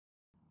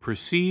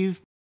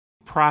Perceive,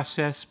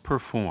 process,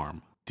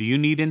 perform. Do you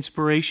need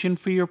inspiration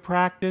for your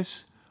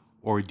practice,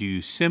 or do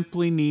you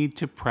simply need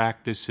to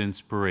practice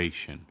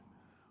inspiration?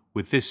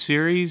 With this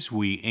series,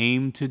 we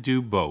aim to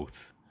do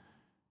both.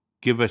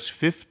 Give us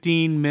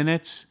 15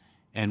 minutes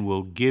and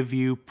we'll give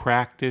you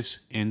practice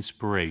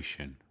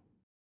inspiration.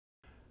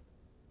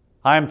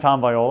 Hi, I'm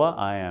Tom Viola.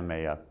 I am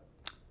a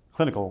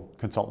clinical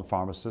consultant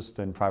pharmacist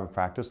in private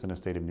practice in the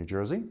state of New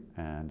Jersey,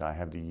 and I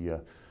have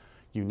the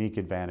unique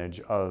advantage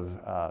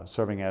of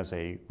serving as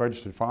a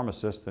registered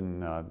pharmacist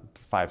in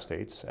 5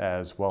 states,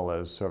 as well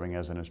as serving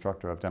as an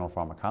instructor of dental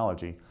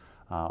pharmacology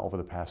over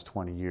the past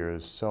 20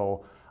 years.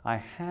 So I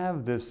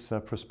have this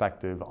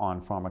perspective on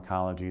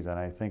pharmacology that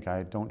I think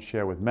I don't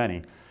share with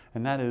many,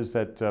 and that is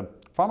that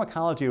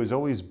pharmacology has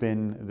always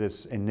been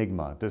this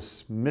enigma,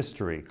 this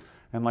mystery.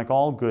 And like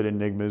all good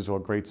enigmas or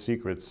great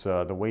secrets,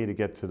 the way to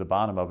get to the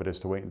bottom of it is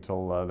to wait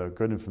until the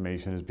good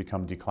information has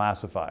become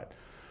declassified.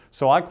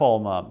 So I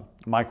call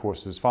my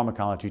courses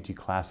Pharmacology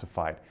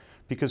Declassified,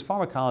 because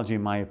pharmacology,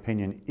 in my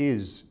opinion,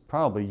 is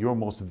probably your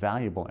most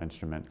valuable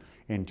instrument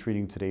in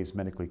treating today's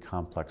medically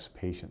complex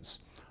patients.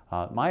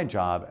 My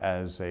job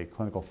as a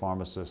clinical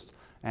pharmacist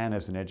and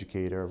as an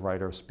educator,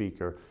 writer,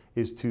 speaker,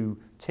 is to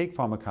take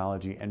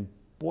pharmacology and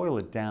boil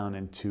it down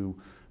into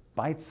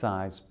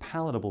bite-sized,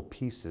 palatable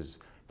pieces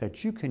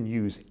that you can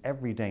use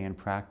every day in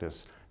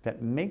practice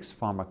that makes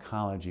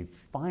pharmacology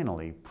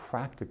finally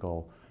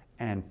practical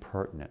and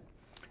pertinent.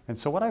 And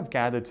so what I've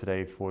gathered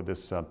today for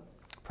this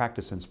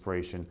practice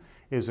inspiration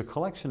is a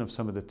collection of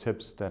some of the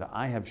tips that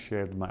I have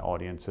shared with my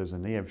audiences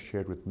and they have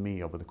shared with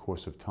me over the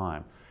course of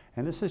time.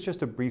 And this is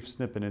just a brief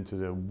snippet into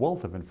the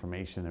wealth of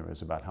information there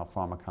is about how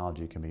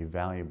pharmacology can be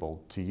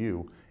valuable to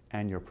you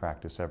and your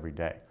practice every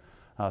day.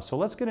 So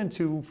let's get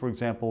into, for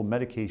example,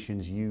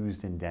 medications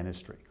used in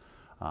dentistry.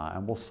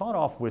 And we'll start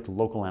off with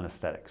local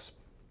anesthetics.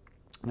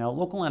 Now,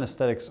 local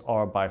anesthetics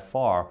are by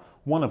far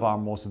one of our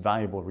most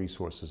valuable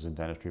resources in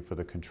dentistry for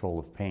the control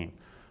of pain.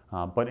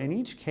 But in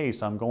each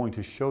case, I'm going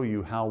to show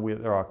you how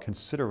there are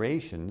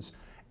considerations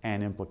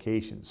and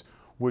implications.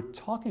 We're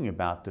talking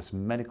about this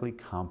medically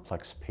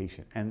complex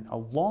patient, and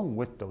along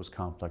with those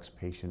complex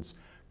patients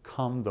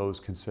come those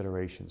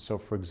considerations. So,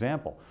 for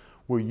example,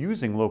 we're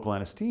using local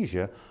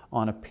anesthesia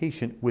on a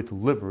patient with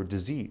liver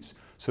disease.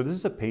 So this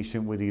is a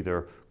patient with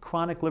either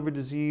chronic liver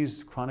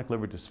disease, chronic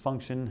liver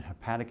dysfunction,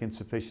 hepatic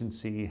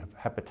insufficiency,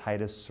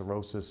 hepatitis,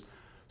 cirrhosis.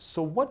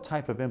 So what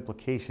type of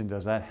implication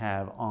does that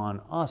have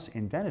on us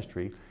in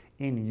dentistry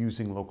in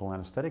using local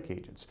anesthetic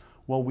agents?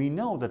 Well, we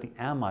know that the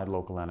amide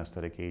local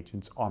anesthetic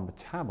agents are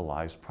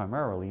metabolized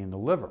primarily in the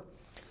liver.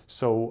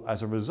 So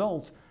as a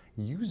result,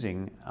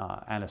 using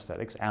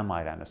anesthetics,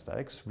 amide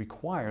anesthetics,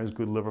 requires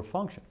good liver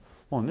function.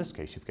 Well, in this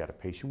case, you've got a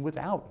patient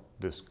without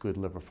this good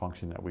liver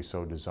function that we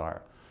so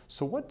desire.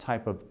 So what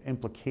type of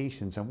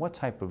implications and what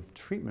type of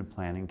treatment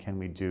planning can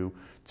we do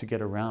to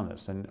get around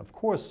this? And of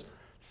course,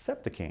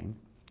 septicane,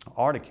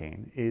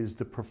 articaine, is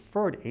the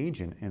preferred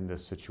agent in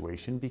this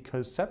situation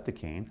because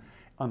septicane,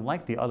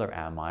 unlike the other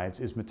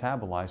amides, is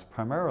metabolized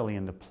primarily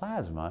in the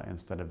plasma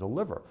instead of the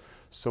liver.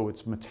 So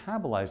it's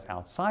metabolized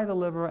outside the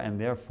liver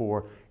and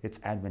therefore it's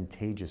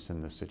advantageous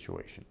in this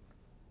situation.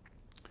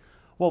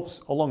 Well,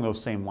 along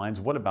those same lines,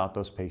 what about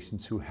those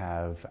patients who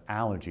have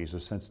allergies or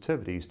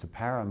sensitivities to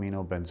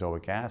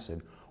para-aminobenzoic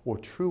acid or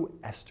true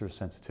ester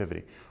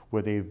sensitivity,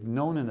 where they've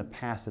known in the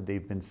past that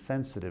they've been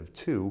sensitive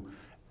to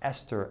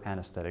ester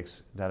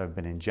anesthetics that have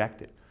been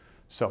injected?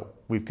 So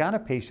we've got a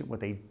patient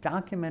with a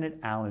documented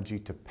allergy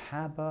to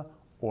PABA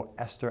or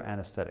ester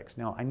anesthetics.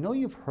 Now, I know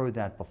you've heard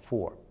that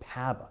before,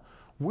 PABA.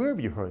 Where have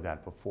you heard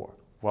that before?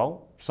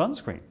 Well,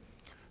 sunscreen.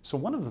 So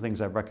one of the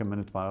things I've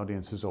recommended to my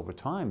audiences over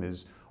time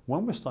is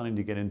when we're starting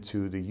to get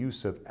into the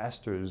use of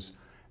esters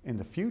in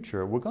the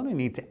future, we're going to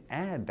need to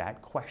add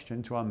that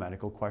question to our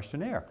medical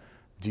questionnaire.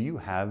 Do you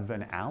have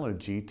an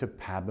allergy to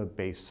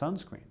PABA-based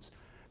sunscreens?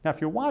 Now,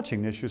 if you're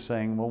watching this, you're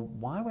saying, well,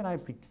 why would I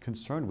be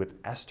concerned with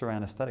ester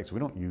anesthetics? We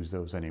don't use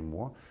those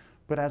anymore.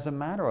 But as a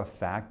matter of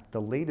fact,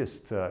 the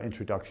latest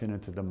introduction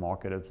into the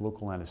market of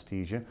local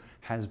anesthesia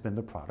has been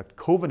the product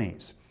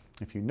Kovanase.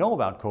 If you know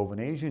about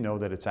Kovanase, you know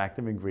that its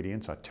active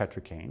ingredients are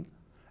tetracaine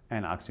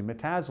and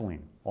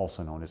oxymetazoline,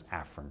 also known as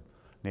Afrin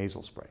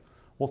nasal spray.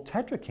 Well,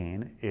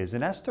 tetracaine is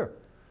an ester.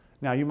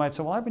 Now you might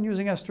say, well, I've been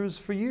using esters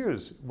for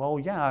years. Well,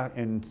 yeah,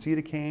 in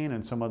lidocaine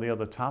and some of the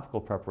other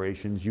topical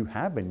preparations, you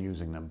have been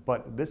using them.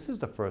 But this is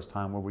the first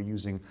time where we're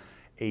using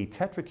a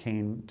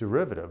tetracaine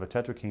derivative, a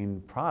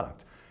tetracaine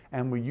product,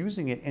 and we're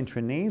using it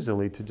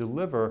intranasally to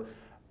deliver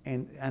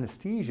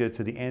anesthesia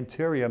to the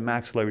anterior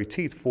maxillary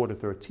teeth 4 to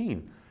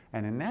 13.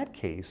 And in that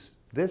case,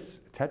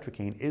 this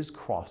tetracaine is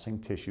crossing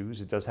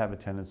tissues. It does have a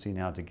tendency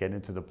now to get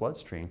into the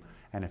bloodstream.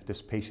 And if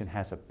this patient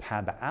has a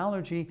PABA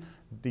allergy,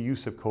 the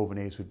use of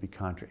Kovanase would be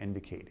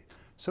contraindicated.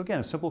 So again,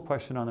 a simple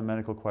question on a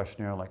medical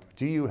questionnaire like,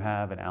 do you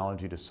have an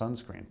allergy to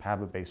sunscreen?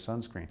 PABA-based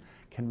sunscreen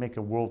can make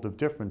a world of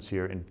difference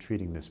here in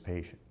treating this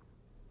patient.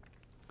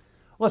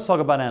 Let's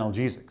talk about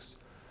analgesics.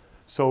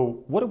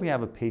 So what if we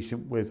have a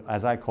patient with,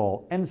 as I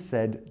call,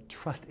 NSAID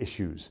trust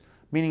issues?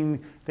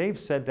 Meaning they've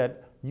said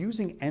that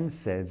using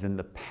NSAIDs in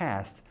the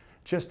past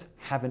just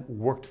haven't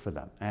worked for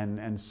them.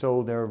 And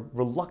so they're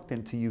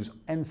reluctant to use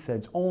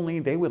NSAIDs only.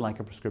 They would like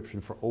a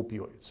prescription for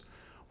opioids.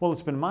 Well,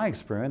 it's been my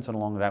experience, and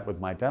along with that with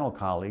my dental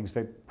colleagues,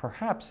 that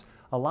perhaps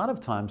a lot of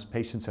times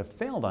patients have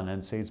failed on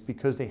NSAIDs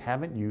because they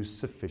haven't used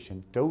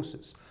sufficient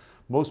doses.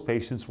 Most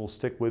patients will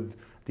stick with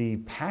the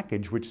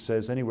package which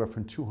says anywhere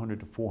from 200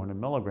 to 400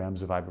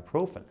 milligrams of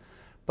ibuprofen.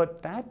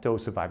 But that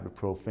dose of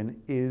ibuprofen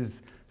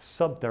is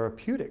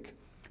subtherapeutic.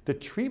 The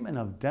treatment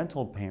of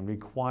dental pain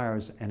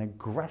requires an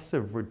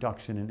aggressive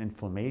reduction in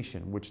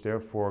inflammation, which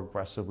therefore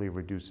aggressively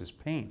reduces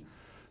pain.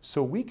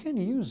 So we can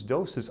use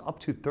doses up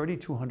to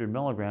 3,200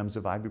 milligrams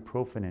of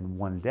ibuprofen in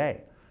one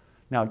day.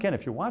 Now again,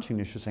 if you're watching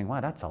this, you're saying,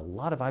 wow, that's a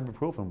lot of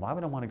ibuprofen. Why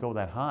would I want to go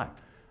that high?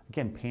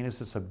 Again, pain is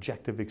a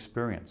subjective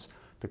experience.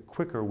 The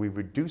quicker we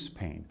reduce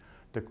pain,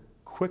 the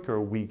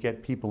quicker we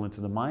get people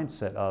into the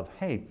mindset of,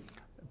 hey,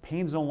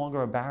 pain's no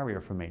longer a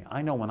barrier for me.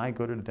 I know when I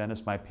go to the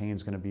dentist, my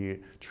pain's going to be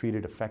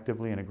treated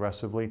effectively and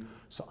aggressively,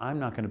 so I'm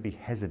not going to be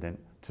hesitant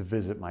to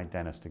visit my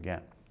dentist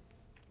again.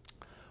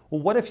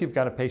 Well, what if you've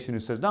got a patient who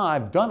says, no,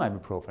 I've done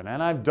ibuprofen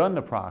and I've done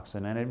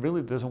naproxen and it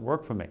really doesn't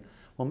work for me?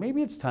 Well,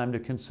 maybe it's time to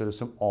consider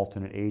some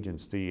alternate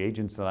agents, the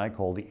agents that I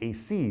call the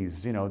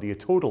ACs, the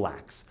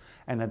atodolacs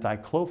and the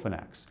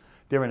diclofenacs.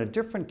 They're in a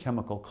different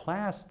chemical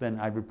class than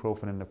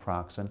ibuprofen and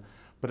naproxen,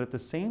 but at the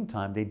same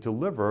time, they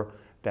deliver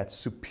that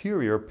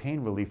superior pain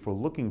relief we're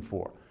looking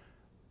for.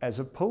 As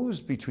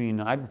opposed between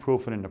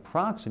ibuprofen and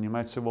naproxen, you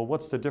might say, well,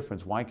 what's the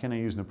difference? Why can't I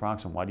use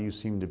naproxen? Why do you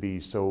seem to be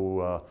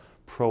so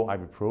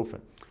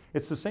pro-ibuprofen?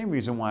 It's the same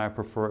reason why I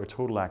prefer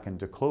atodolac and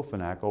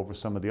diclofenac over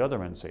some of the other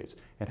NSAIDs.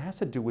 It has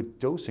to do with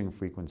dosing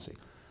frequency.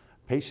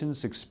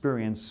 Patients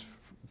experience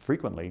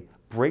frequently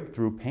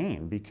breakthrough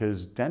pain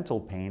because dental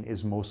pain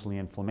is mostly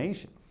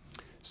inflammation.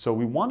 So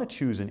we want to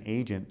choose an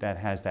agent that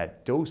has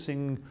that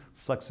dosing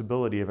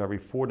flexibility of every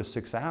 4 to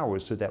 6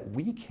 hours so that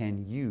we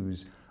can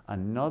use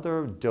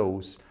another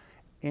dose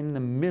in the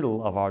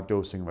middle of our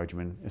dosing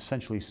regimen,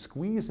 essentially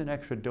squeeze an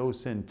extra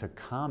dose in to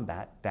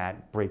combat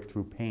that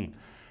breakthrough pain.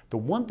 The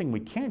one thing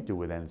we can't do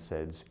with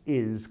NSAIDs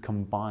is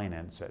combine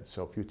NSAIDs.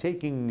 So if you're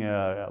taking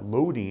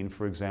Lodine,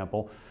 for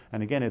example,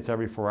 and again it's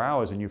every 4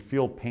 hours and you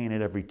feel pain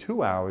at every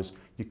 2 hours,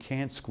 you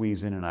can't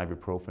squeeze in an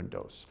ibuprofen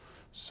dose.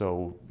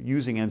 So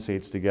using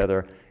NSAIDs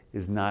together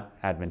is not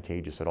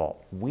advantageous at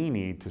all. We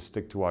need to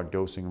stick to our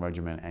dosing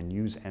regimen and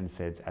use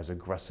NSAIDs as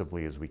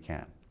aggressively as we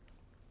can.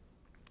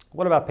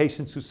 What about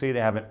patients who say they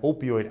have an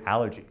opioid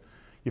allergy?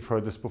 You've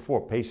heard this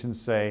before.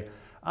 Patients say,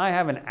 I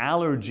have an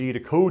allergy to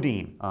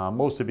codeine,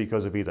 mostly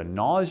because of either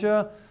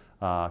nausea,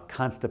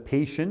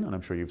 constipation, and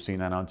I'm sure you've seen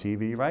that on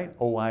TV, right?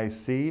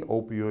 OIC,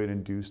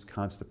 opioid-induced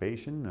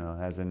constipation,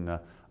 as in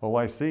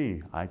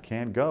OIC, I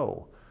can't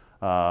go.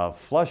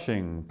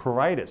 Flushing,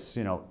 pruritus,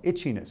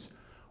 itchiness.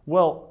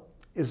 Well,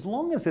 as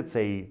long as it's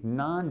a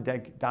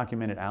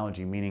non-documented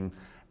allergy, meaning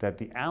that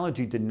the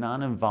allergy did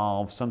not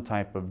involve some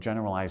type of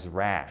generalized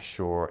rash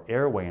or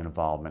airway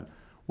involvement,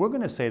 we're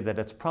going to say that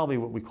it's probably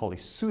what we call a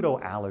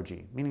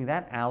pseudo-allergy, meaning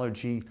that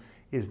allergy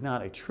is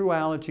not a true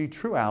allergy.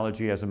 True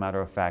allergy, as a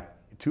matter of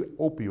fact, to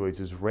opioids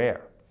is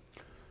rare.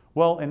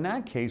 Well, in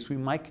that case, we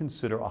might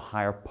consider a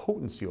higher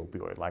potency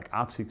opioid like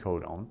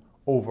oxycodone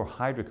over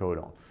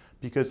hydrocodone,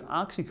 because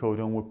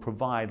oxycodone would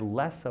provide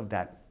less of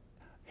that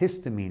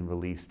histamine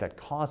release that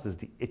causes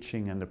the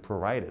itching and the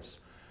pruritus.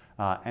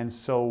 And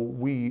so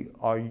we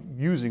are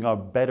using a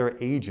better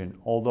agent,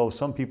 although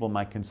some people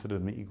might consider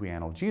them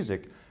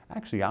equianalgesic.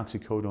 Actually,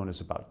 oxycodone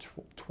is about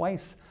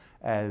twice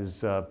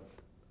as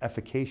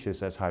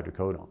efficacious as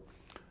hydrocodone.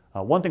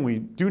 One thing we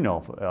do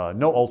know,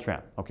 no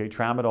Ultram. Okay,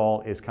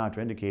 tramadol is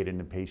contraindicated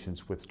in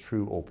patients with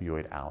true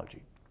opioid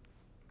allergy.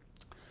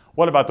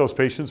 What about those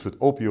patients with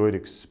opioid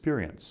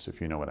experience, if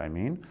you know what I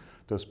mean?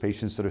 Those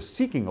patients that are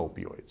seeking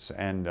opioids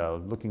and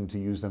looking to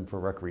use them for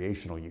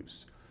recreational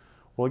use.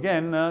 Well,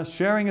 again,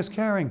 sharing is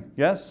caring,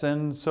 yes?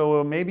 And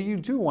so maybe you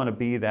do want to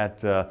be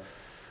that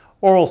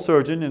oral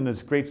surgeon in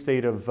this great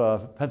state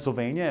of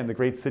Pennsylvania and the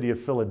great city of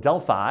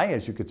Philadelphia,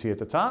 as you can see at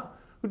the top,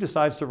 who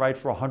decides to write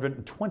for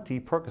 120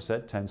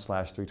 Percocet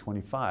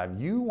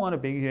 10/325. You want to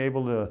be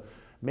able to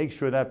make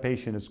sure that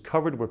patient is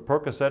covered with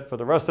Percocet for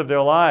the rest of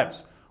their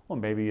lives. Well,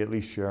 maybe at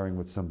least sharing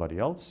with somebody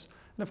else.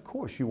 And of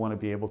course, you want to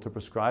be able to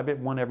prescribe it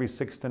 1 every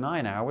 6 to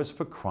 9 hours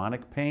for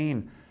chronic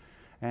pain.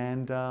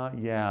 And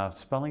yeah,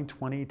 spelling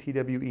 20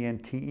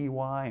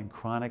 T-W-E-N-T-E-Y and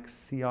chronic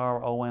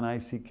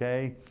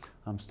C-R-O-N-I-C-K,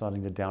 I'm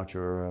starting to doubt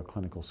your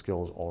clinical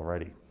skills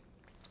already.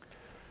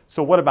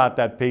 So what about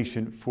that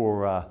patient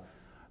for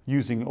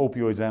using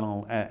opioids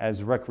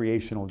as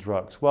recreational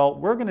drugs? Well,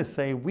 we're going to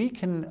say we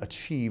can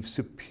achieve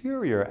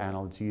superior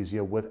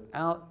analgesia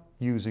without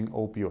using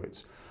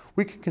opioids.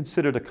 We can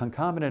consider the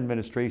concomitant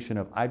administration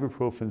of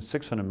ibuprofen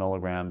 600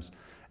 milligrams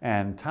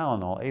and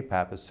Tylenol,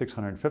 APAP, is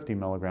 650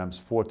 milligrams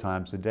 4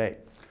 times a day.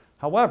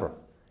 However,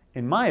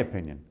 in my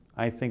opinion,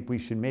 I think we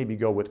should maybe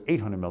go with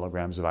 800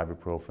 milligrams of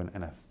ibuprofen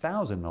and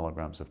 1,000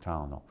 milligrams of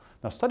Tylenol.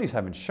 Now, studies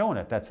haven't shown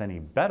that that's any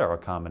better a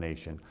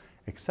combination,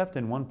 except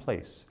in one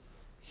place,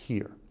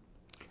 here.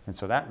 And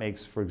so that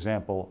makes, for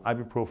example,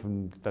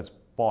 ibuprofen that's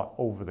bought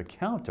over the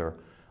counter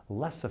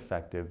less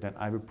effective than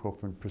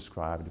ibuprofen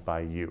prescribed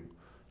by you.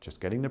 Just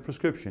getting the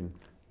prescription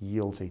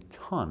yields a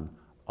ton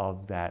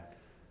of that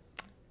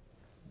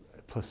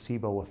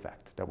placebo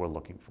effect that we're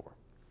looking for.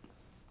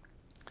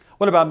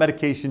 What about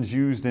medications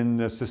used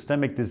in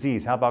systemic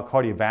disease? How about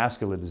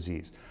cardiovascular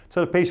disease?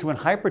 So the patient with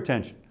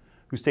hypertension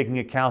who's taking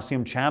a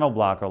calcium channel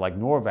blocker like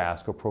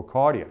Norvasc or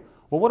Procardia.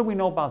 Well, what do we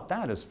know about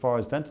that as far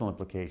as dental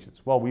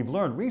implications? Well, we've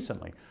learned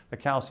recently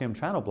that calcium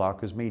channel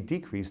blockers may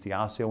decrease the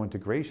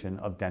osseointegration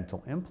of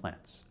dental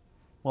implants.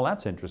 Well,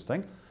 that's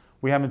interesting.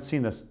 We haven't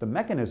seen the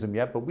mechanism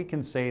yet, but we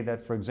can say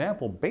that, for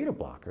example, beta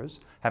blockers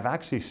have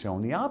actually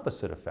shown the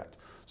opposite effect.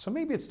 So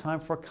maybe it's time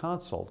for a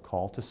consult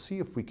call to see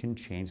if we can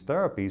change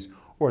therapies,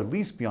 or at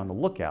least be on the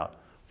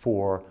lookout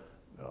for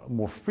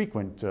more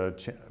frequent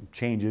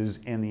changes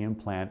in the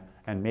implant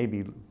and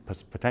maybe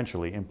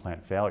potentially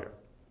implant failure.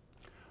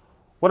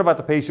 What about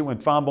the patient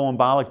with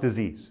thromboembolic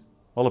disease?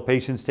 Well, the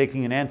patient's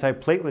taking an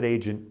antiplatelet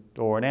agent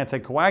or an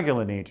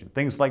anticoagulant agent,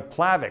 things like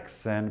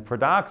Plavix and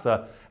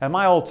Pradaxa, and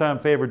my all-time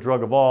favorite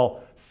drug of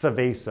all,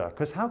 Cerveza,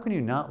 because how can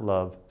you not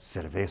love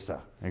Cerveza?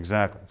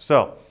 Exactly.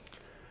 So,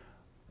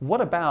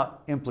 what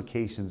about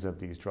implications of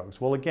these drugs?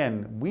 Well,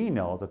 again, we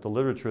know that the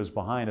literature is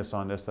behind us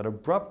on this, that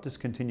abrupt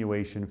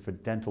discontinuation for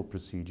dental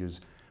procedures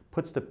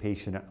puts the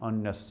patient at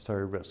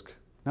unnecessary risk.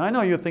 Now, I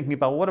know you're thinking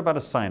about, what about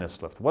a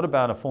sinus lift? What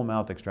about a full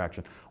mouth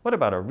extraction? What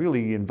about a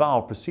really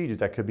involved procedure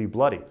that could be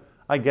bloody?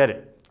 I get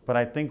it, but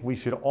I think we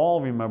should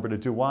all remember to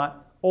do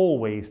what?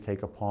 Always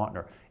take a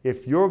partner.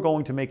 If you're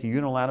going to make a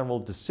unilateral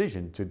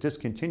decision to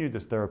discontinue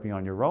this therapy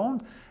on your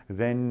own,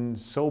 then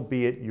so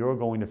be it, you're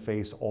going to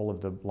face all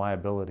of the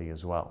liability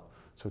as well.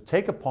 So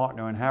take a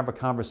partner and have a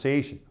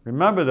conversation.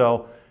 Remember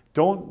though,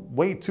 don't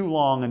wait too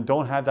long and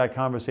don't have that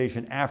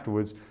conversation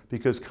afterwards,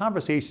 because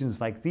conversations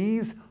like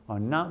these are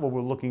not what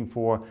we're looking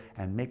for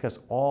and make us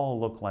all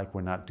look like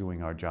we're not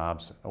doing our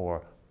jobs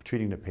or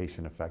treating the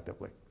patient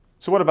effectively.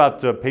 So what about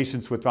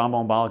patients with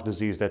thromboembolic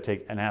disease that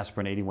take an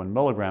aspirin 81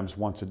 milligrams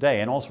once a day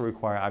and also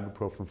require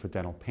ibuprofen for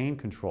dental pain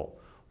control?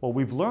 Well,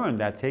 we've learned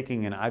that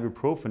taking an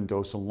ibuprofen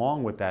dose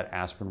along with that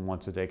aspirin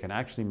once a day can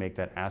actually make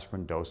that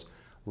aspirin dose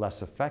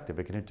less effective.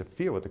 It can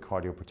interfere with the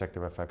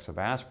cardioprotective effects of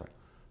aspirin.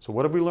 So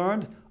what have we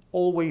learned?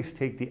 Always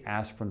take the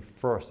aspirin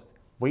first.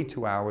 Wait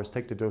 2 hours,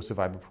 take the dose of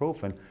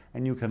ibuprofen,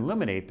 and you can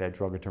eliminate that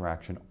drug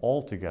interaction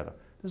altogether.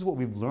 This is what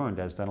we've learned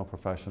as dental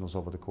professionals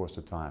over the course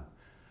of time.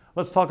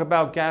 Let's talk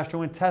about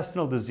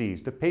gastrointestinal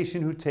disease. The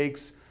patient who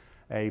takes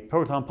a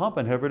proton pump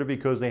inhibitor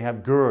because they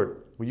have GERD.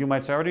 Well, you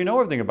might say, I already know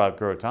everything about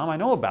GERD, Tom. I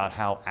know about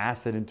how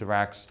acid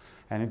interacts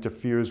and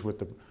interferes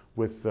with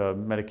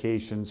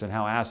medications and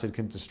how acid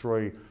can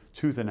destroy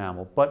tooth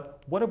enamel.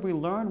 But what have we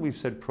learned? We've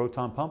said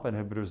proton pump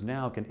inhibitors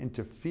now can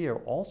interfere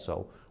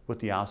also with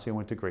the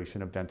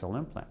osseointegration of dental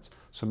implants.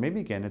 So maybe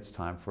again, it's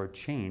time for a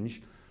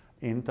change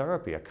in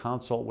therapy, a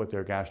consult with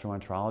their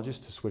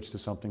gastroenterologist to switch to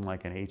something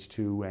like an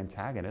H2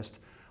 antagonist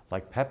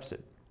like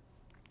Pepcid.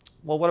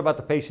 Well, what about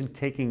the patient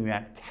taking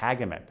that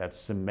Tagamet, that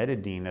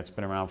cimetidine that's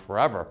been around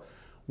forever?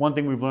 One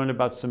thing we've learned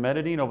about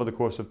cimetidine over the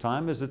course of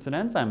time is it's an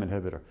enzyme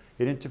inhibitor.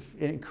 It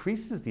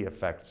increases the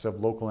effects of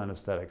local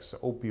anesthetics,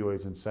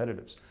 opioids, and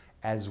sedatives,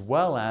 as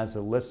well as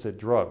illicit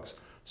drugs.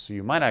 So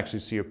you might actually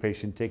see a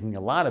patient taking a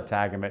lot of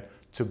Tagamet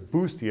to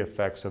boost the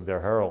effects of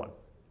their heroin.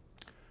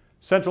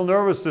 Central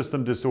nervous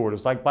system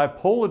disorders like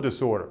bipolar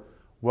disorder.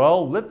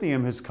 Well,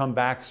 lithium has come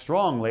back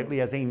strong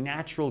lately as a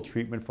natural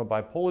treatment for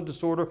bipolar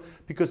disorder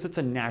because it's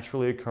a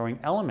naturally occurring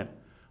element.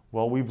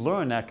 Well, we've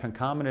learned that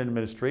concomitant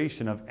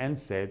administration of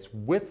NSAIDs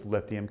with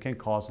lithium can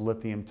cause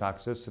lithium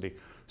toxicity.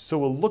 So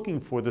we're looking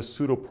for this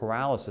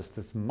pseudoparalysis,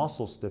 this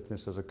muscle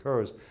stiffness that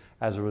occurs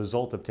as a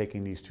result of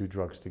taking these two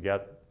drugs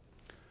together.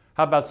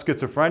 How about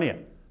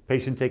schizophrenia?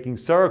 Patient taking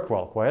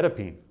Seroquel,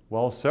 quetiapine.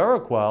 Well,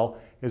 Seroquel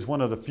is one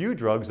of the few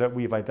drugs that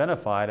we've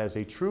identified as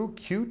a true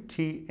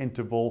QT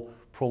interval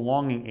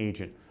prolonging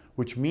agent,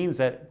 which means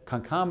that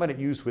concomitant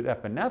use with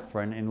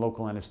epinephrine in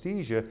local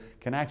anesthesia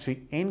can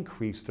actually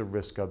increase the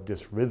risk of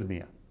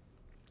dysrhythmia.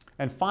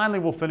 And finally,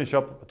 we'll finish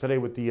up today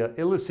with the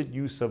illicit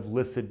use of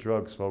licit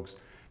drugs, folks.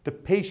 The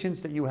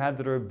patients that you have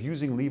that are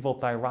abusing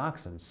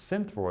levothyroxine,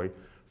 Synthroid,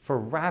 for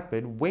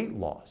rapid weight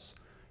loss.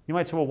 You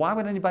might say, well, why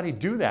would anybody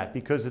do that?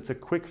 Because it's a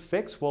quick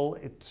fix? Well,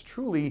 it's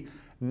truly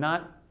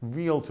not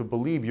real to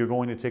believe you're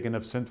going to take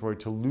enough Synthroid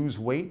to lose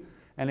weight,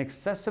 and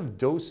excessive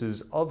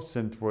doses of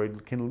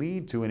Synthroid can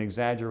lead to an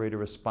exaggerated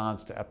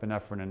response to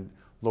epinephrine and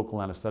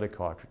local anesthetic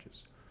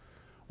cartridges.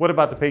 What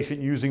about the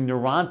patient using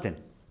Neurontin,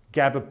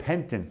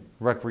 gabapentin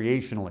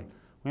recreationally?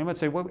 We might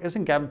say, well,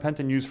 isn't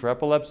gabapentin used for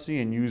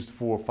epilepsy and used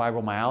for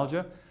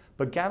fibromyalgia?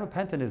 But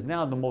gabapentin is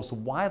now the most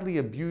widely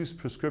abused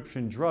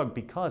prescription drug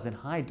because in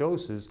high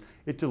doses,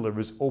 it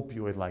delivers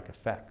opioid-like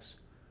effects.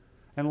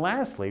 And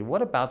lastly,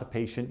 what about the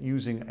patient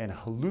using a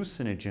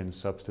hallucinogen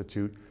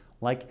substitute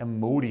like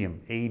Imodium,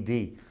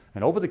 AD,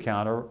 an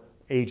over-the-counter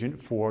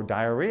agent for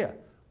diarrhea?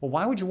 Well,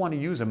 why would you want to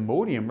use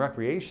Imodium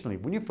recreationally?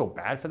 Wouldn't you feel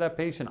bad for that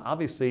patient?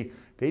 Obviously,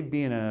 they'd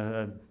be in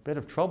a bit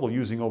of trouble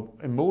using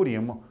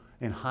Imodium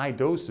in high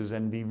doses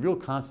and be real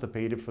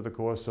constipated for the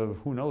course of,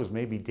 who knows,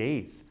 maybe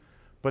days.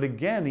 But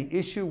again, the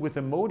issue with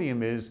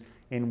Imodium is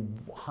in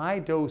high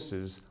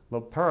doses,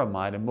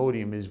 loperamide,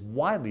 Imodium, is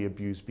widely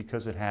abused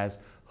because it has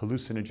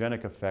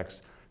hallucinogenic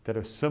effects that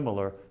are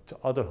similar to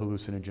other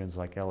hallucinogens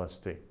like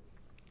LSD.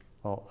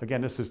 Well,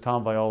 again, this is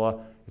Tom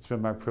Viola. It's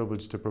been my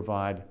privilege to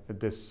provide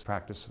this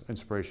practice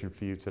inspiration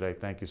for you today.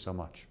 Thank you so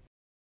much.